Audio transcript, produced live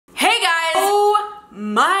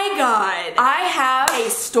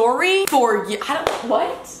story for you.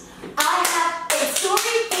 What? I have a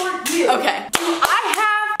story for you. Okay. I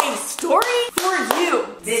have a story for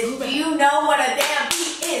you. Did you know what a damn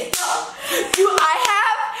beat is? Do I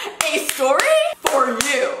have a story for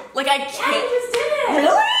you? Like I can't. Yeah, you just did it.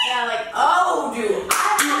 Really? Yeah, like, oh, dude.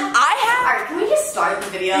 I have. Alright, can we just start the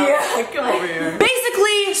video? Yeah, come over here.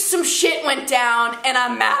 Basically, some shit went down and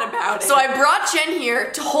I'm mad about it. So I brought Jen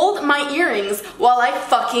here to hold my earrings while I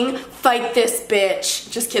fucking fight this bitch.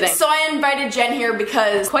 Just kidding. So I invited Jen here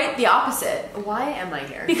because quite the opposite. Why am I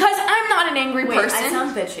here? Because I'm not an angry person. I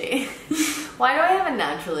sound bitchy. Why do I have a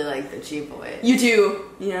naturally like bitchy voice? You do.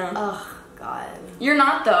 Yeah. Oh, God. You're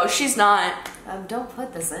not though. She's not. Don't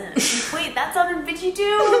put this in. Wait, that sounded bitchy too.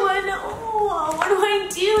 No. What do I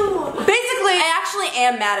do? Basically, I actually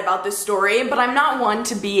am mad about this story, but I'm not one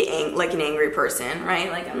to be like an angry person, right?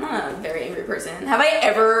 Like, I'm not a very angry person. Have I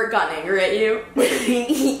ever gotten angry at you?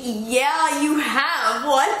 Yeah, you have.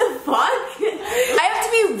 What the fuck? I have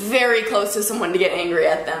to be very close to someone to get angry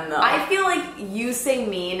at them, though. I feel like you say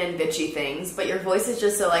mean and bitchy things, but your voice is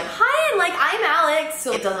just so like, hi, and like, I'm Alex,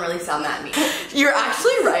 so it doesn't really sound that mean. You're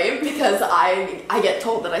actually right, because I get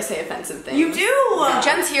told that I say offensive things. You do!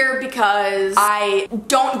 Jen's here because I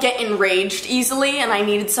don't get enraged easily, and I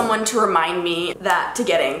needed someone to remind me that to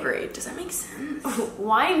get angry. Does that make sense?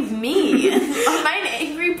 Why me? Am I an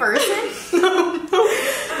angry person? No.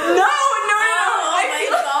 Oh my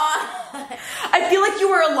God. I feel like you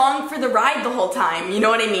were along for the ride the whole time, you know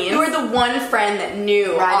what I mean? You were the one friend that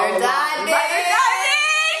knew. Ride or die, bitch. Ride or die,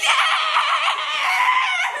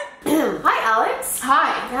 Hi, Alex.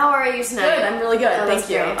 Hi. How are you tonight? Good, I'm really good. Oh, Thank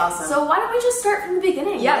you. Great. Awesome. So why don't we just start from the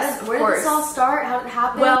beginning? Yes, Where did this all start? How did it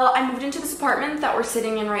happen? Well, I moved into this apartment that we're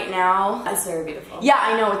sitting in right now. That's very beautiful. Yeah,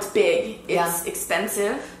 I know, it's big. Yeah. It's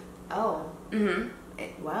expensive. Oh.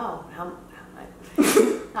 Mm-hmm. Wow. How much?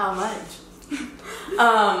 How much?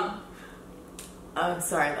 Oh,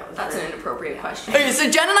 sorry, That's an inappropriate question. Okay, so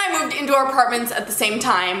Jen and I moved into our apartments at the same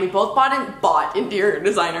time. We both bought interior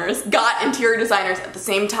designers, got interior designers at the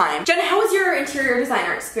same time. Jen, how was your interior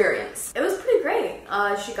designer experience? It was pretty great.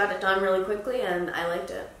 She got it done really quickly and I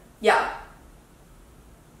liked it. Yeah.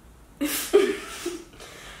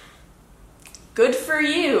 Good for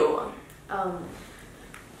you.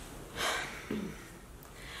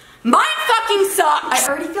 Mine fucking sucks! I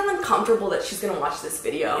already feel uncomfortable that she's gonna watch this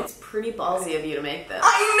video. It's pretty ballsy of you to make this.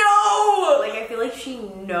 I know! Like, I feel like she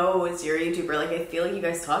knows you're a YouTuber. Like, I feel like you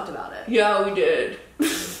guys talked about it. Yeah, we did.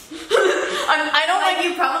 I don't like,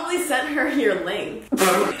 you probably sent her your link.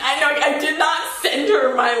 I know, I did not send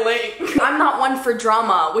her my link. I'm not one for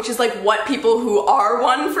drama, which is like what people who are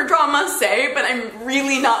one for drama say, but I'm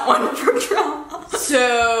really not one for drama.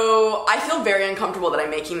 So, I feel very uncomfortable that I'm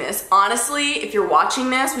making this. Honestly, if you're watching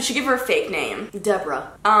this, we should give her a fake name.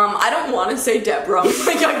 Deborah. I don't want to say Deborah,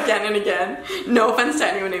 like again and again. No offense to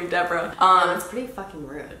anyone named Deborah. No, it's pretty fucking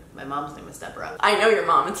rude. My mom's name was Deborah. I know your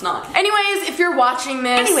mom, it's not. Anyways, if you're watching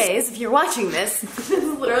this. This is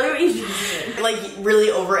literally what you should do. Like,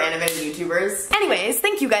 really over-animated YouTubers. Anyways,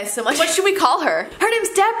 thank you guys so much. What should we call her? Her name's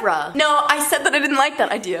Deborah. No, I said that I didn't like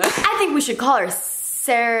that idea. I think we should call her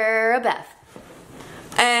Sarah Beth.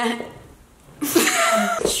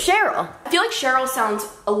 Cheryl. I feel like Cheryl sounds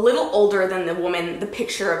a little older than the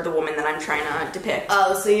picture of the woman that I'm trying to depict.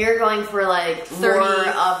 Oh, so you're going for like 30, more of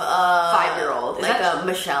a 5-year-old. like a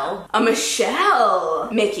Michelle. A Michelle.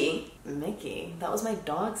 Mickey. Mickey. That was my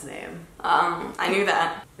dog's name. I knew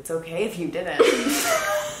that. It's okay if you didn't.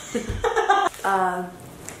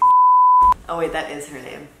 Oh wait, that is her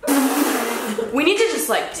name. We need to just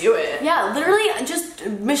like do it. Yeah, literally just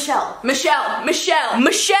Michelle. Michelle.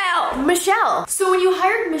 So when you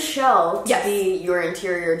hired Michelle to Yes. be your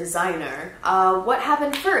interior designer, what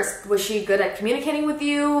happened first? Was she good at communicating with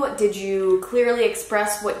you? Did you clearly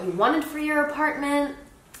express what you wanted for your apartment?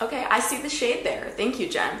 Okay, I see the shade there. Thank you,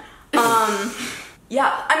 Jen.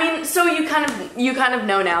 Yeah, I mean, so you kind of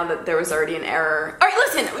know now that there was already an error. All right,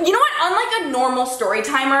 listen, you know what? Unlike a normal story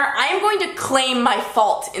timer, I am going to claim my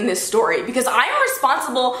fault in this story because I am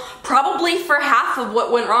responsible probably for half of what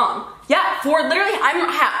went wrong. Yeah, for literally,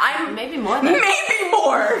 I'm maybe more than maybe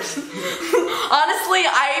more. Honestly,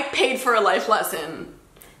 I paid for a life lesson.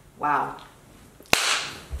 Wow.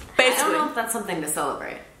 Basically. I don't know if that's something to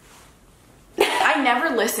celebrate. I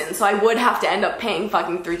never listened, so I would have to end up paying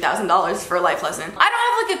fucking $3,000 for a life lesson.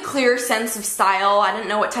 I don't have like a clear sense of style. I didn't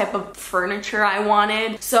know what type of furniture I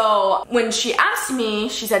wanted. So when she asked me,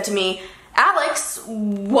 she said to me, Alex,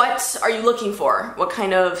 what are you looking for? What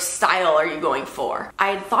kind of style are you going for? I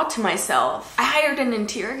had thought to myself, I hired an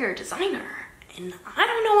interior designer and I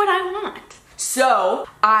don't know what I want. So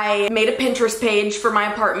I made a Pinterest page for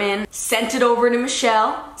my apartment, sent it over to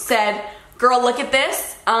Michelle, said, girl, look at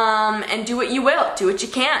this, and do what you will, do what you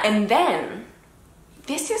can. And then,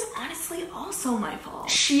 this is honestly also my fault.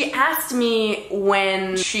 She asked me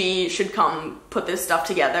when she should come put this stuff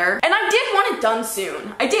together, and I did want it done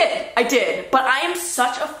soon. I did, but I am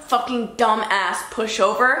such a fucking dumbass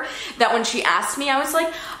pushover that when she asked me, I was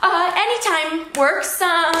like, anytime works,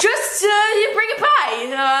 just you bring it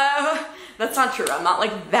by. That's not true, I'm not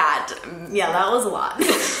like that. Yeah, that was a lot.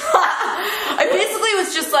 I basically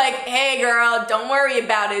was just like, hey girl, don't worry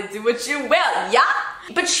about it, do what you will, yeah?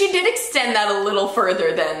 But she did extend that a little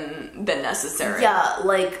further than necessary. Yeah,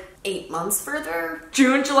 like 8 months further?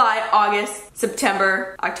 June, July, August,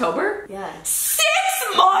 September, October? Yeah. 6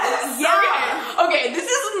 months! Yeah. Okay, this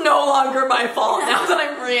is no longer my fault now that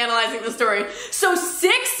I'm reanalyzing the story. So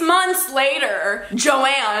 6 months later,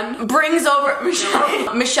 Joanne brings over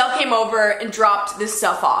Michelle. Michelle came over and dropped this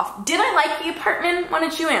stuff off. Did I like the apartment? Why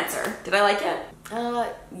don't you answer? Did I like it?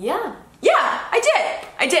 Yeah. Yeah, I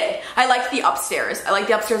did. I liked the upstairs. I liked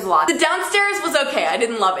the upstairs a lot. The downstairs was okay, I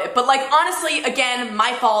didn't love it. But like, honestly, again,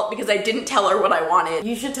 my fault because I didn't tell her what I wanted.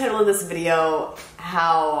 You should title this video,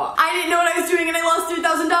 how I didn't know what I was doing and I lost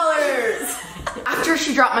 $3,000. After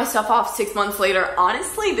she dropped my stuff off 6 months later,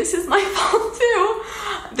 honestly, this is my fault too.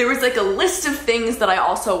 There was like a list of things that I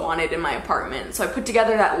also wanted in my apartment. So I put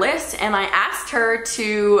together that list and I asked her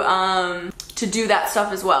to do that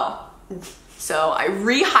stuff as well. So I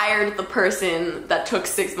rehired the person that took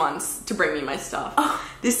 6 months to bring me my stuff. Oh,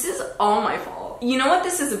 this is all my fault. You know what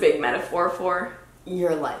this is a big metaphor for?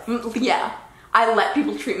 Your life. Yeah. I let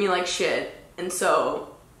people treat me like shit, and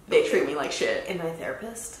so they treat me like shit. Am I a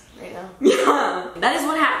therapist right now? Yeah. That is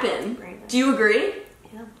what happened. Right. Do you agree?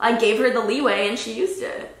 Yeah. I gave her the leeway and she used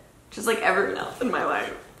it. Just like everyone else in my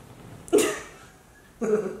life.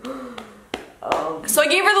 So I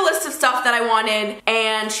gave her the list of stuff that I wanted,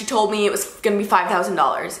 and she told me it was gonna be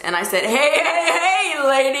 $5,000. And I said, hey,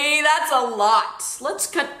 lady, that's a lot. Let's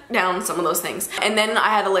cut down some of those things. And then I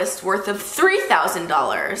had a list worth of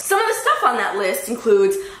 $3,000. Some of the stuff on that list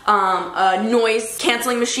includes a noise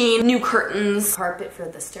canceling machine, new curtains, carpet for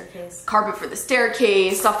the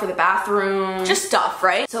staircase, stuff for the bathroom, just stuff,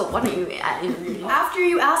 right? So why don't you add in? After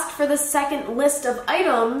you asked for the second list of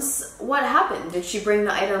items, what happened? Did she bring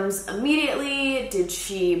the items immediately? Did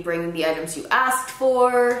she bring the items you asked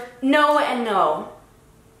for? No and no.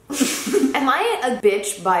 Am I a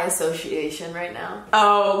bitch by association right now?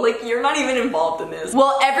 Oh, like you're not even involved in this.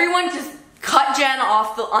 Well, everyone just cut Jen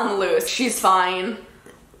off on the loose. She's fine.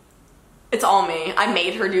 It's all me. I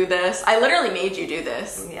made her do this. I literally made you do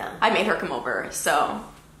this. Yeah. I made her come over, so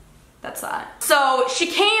that's that. So she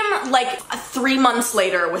came like 3 months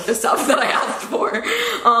later with the stuff that I asked for.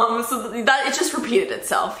 So that it just repeated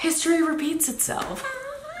itself. History repeats itself.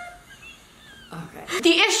 Okay.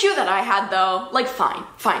 The issue that I had though, like fine,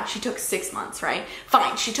 she took 6 months, right?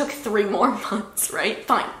 Fine, she took 3 more months, right?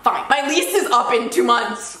 Fine. My lease is up in 2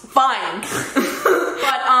 months, fine.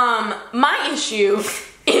 But my issue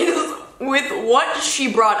is with what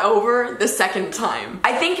she brought over the second time.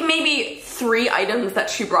 I think maybe 3 items that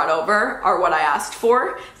she brought over are what I asked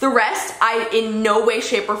for. The rest I in no way,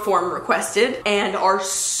 shape, or form requested and are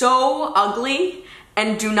so ugly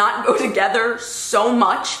and do not go together so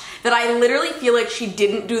much that I literally feel like she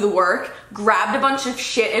didn't do the work, grabbed a bunch of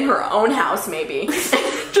shit in her own house maybe,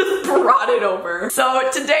 just brought it over. So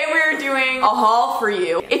today we're doing a haul for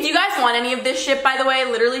you. If you guys want any of this shit, by the way,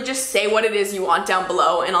 literally just say what it is you want down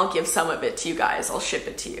below and I'll give some of it to you guys. I'll ship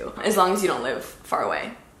it to you, as long as you don't live far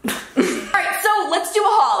away. Alright, so let's do a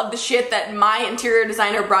haul of the shit that my interior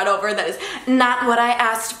designer brought over that is not what I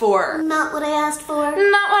asked for. Not what I asked for.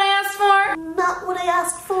 Not what I asked for. Not what I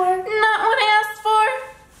asked for. Not what I asked for.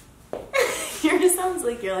 Yours sounds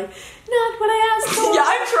like you're like, not what I asked for. Yeah,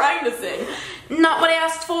 I'm trying to sing. Not what I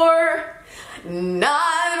asked for.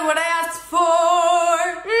 Not what I asked for.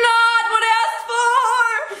 Not what I asked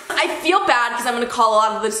for. I feel bad because I'm gonna call a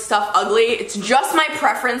lot of this stuff ugly. It's just my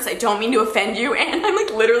preference. I don't mean to offend you, and I'm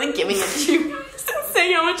like literally giving it to you.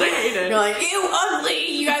 Saying how much I hate it. You're like, ew,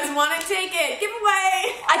 ugly. You guys want to take it? Give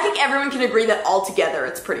away. I think everyone can agree that altogether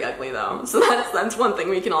it's pretty ugly though. So that's one thing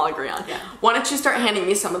we can all agree on. Yeah. Why don't you start handing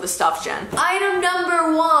me some of the stuff, Jen? Item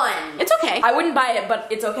number 1. It's okay. I wouldn't buy it, but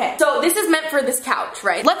it's okay. So this is meant for this couch,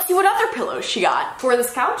 right? Let's see what other pillows she got. For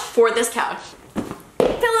this couch? For this couch.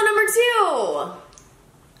 Pillow number 2.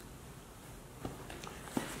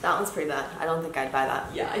 That one's pretty bad. I don't think I'd buy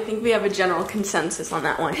that. Yeah, I think we have a general consensus on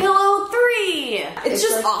that one. Pillow 3. It's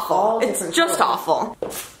just like awful. It's just awful.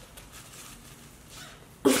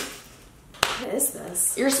 What is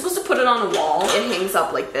this? You're supposed to put it on a wall. It hangs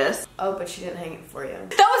up like this. Oh, but she didn't hang it for you. That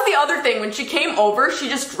was the other thing. When she came over, she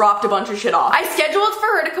just dropped a bunch of shit off. I scheduled for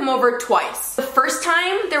her to come over twice. The first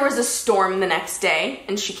time, there was a storm the next day,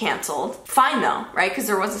 and she canceled. Fine though, right? Because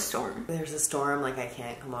there was a storm. There's a storm, like I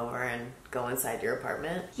can't come over and go inside your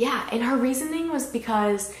apartment. Yeah, and her reasoning was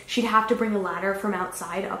because she'd have to bring a ladder from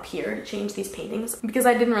outside up here to change these paintings because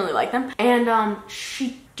I didn't really like them. And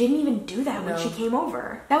she didn't even do that when she came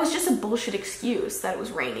over. That was just a bullshit excuse that it was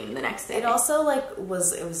raining the next day. It also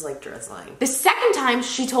was like drizzling. The second time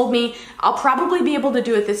she told me, I'll probably be able to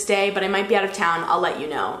do it this day, but I might be out of town, I'll let you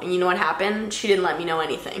know. And you know what happened? She didn't let me know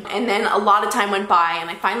anything. And then a lot of time went by and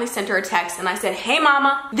I finally sent her a text and I said, hey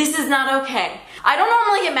mama, this is not okay. I don't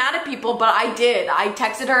normally get mad at people, but I did. I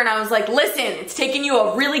texted her and I was like, listen, it's taken you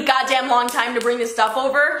a really goddamn long time to bring this stuff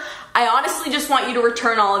over. I honestly just want you to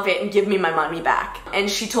return all of it and give me my money back. And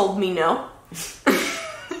she told me no.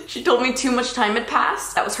 She told me too much time had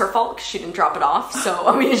passed. That was her fault because she didn't drop it off. So,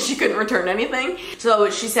 I mean, she couldn't return anything. So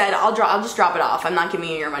she said, I'll just drop it off. I'm not giving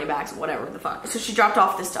you your money back, so whatever the fuck. So she dropped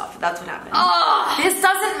off this stuff. That's what happened. Oh, this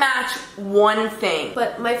doesn't match one thing.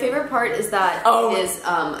 But my favorite part is that it is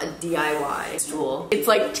a DIY stool. It's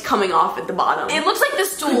like coming off at the bottom. It looks like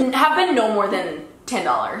this stool would have been no more than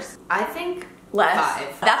 $10. I think less.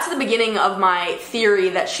 5. That's the beginning of my theory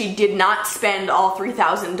that she did not spend all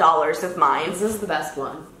 $3,000 of mine. This is the best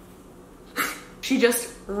one. She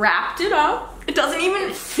just wrapped it up. It doesn't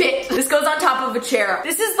even fit. This goes on top of a chair.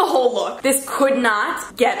 This is the whole look. This could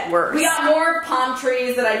not get worse. We got more palm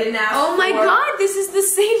trees that I didn't ask for. Oh my god, this is the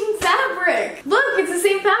same fabric. Look, it's the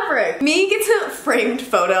same fabric. Me gets a framed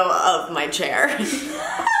photo of my chair.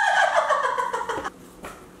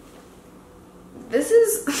 This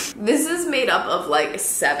is made up of like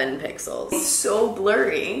 7 pixels. It's so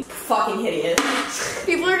blurry. Fucking hideous.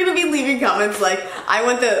 People are gonna be leaving comments like, I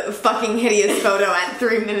want the fucking hideous photo at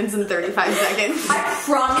 3 minutes and 35 seconds. I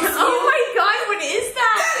promise you. Oh my god, what is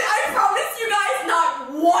that? I promise you guys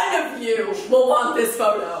not one of you will want this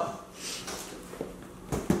photo.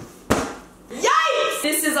 Yikes!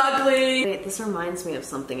 This is ugly. Wait, this reminds me of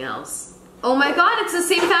something else. Oh my god, it's the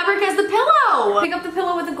same fabric as the pillow! Pick up the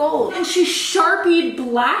pillow with the gold. And she Sharpied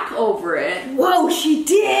black over it. Whoa, she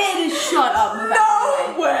did! Shut up.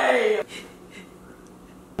 No way!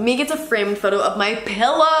 Me gets a framed photo of my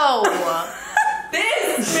pillow!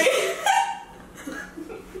 This!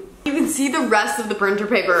 You can see the rest of the printer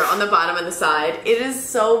paper on the bottom and the side. It is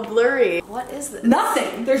so blurry. What is this?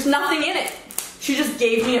 Nothing. There's nothing in it. She just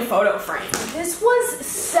gave me a photo frame. This was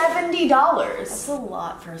 $70. That's a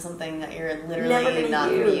lot for something that you're literally not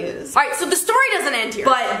gonna use. Alright, so the story doesn't end here,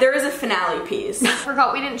 but there is a finale piece. I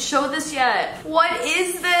forgot we didn't show this yet. What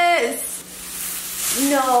is this?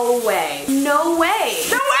 No way. No way.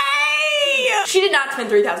 No way! She did not spend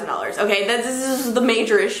 $3,000, okay? This is the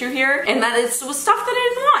major issue here, and that was stuff that I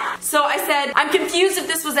didn't want. So I said, I'm confused if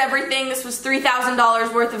this was everything. This was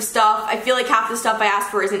 $3,000 worth of stuff. I feel like half the stuff I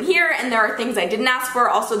asked for isn't here, and there are things I didn't ask for.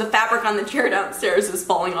 Also, the fabric on the chair downstairs is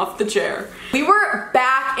falling off the chair. We were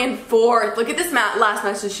back and forth. Look at this last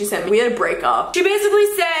message she sent me. We had a breakup. She basically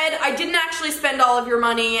said, I didn't actually spend all of your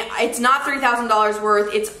money. It's not $3,000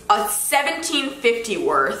 worth. It's a $1,750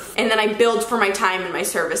 worth. And then I billed for my time and my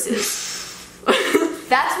services.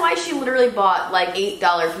 That's why she literally bought like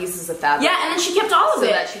 $8 pieces of fabric. Yeah, and then she kept all of it.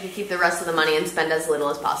 So that she could keep the rest of the money and spend as little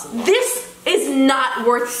as possible. This is not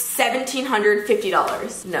worth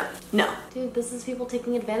 $1,750. No. No. Dude, this is people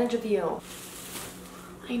taking advantage of you.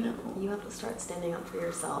 I know. You have to start standing up for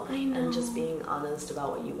yourself. I know. And just being honest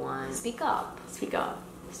about what you want. Speak up. Speak up.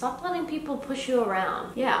 Stop letting people push you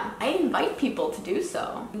around. Yeah, I invite people to do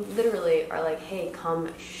so. You literally are like, hey,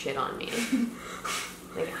 come shit on me.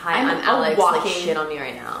 Like, hi, I'm Alex, walking. like, shit on me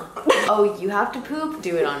right now. Oh, you have to poop?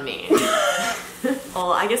 Do it on me.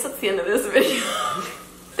 Well, I guess that's the end of this video.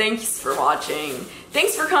 Thanks for watching.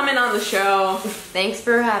 Thanks for coming on the show. Thanks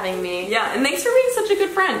for having me. Yeah, and thanks for being such a good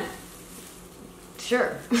friend.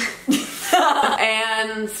 Sure.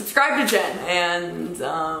 And subscribe to Jen, and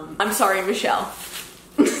I'm sorry, Michelle.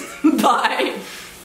 Bye.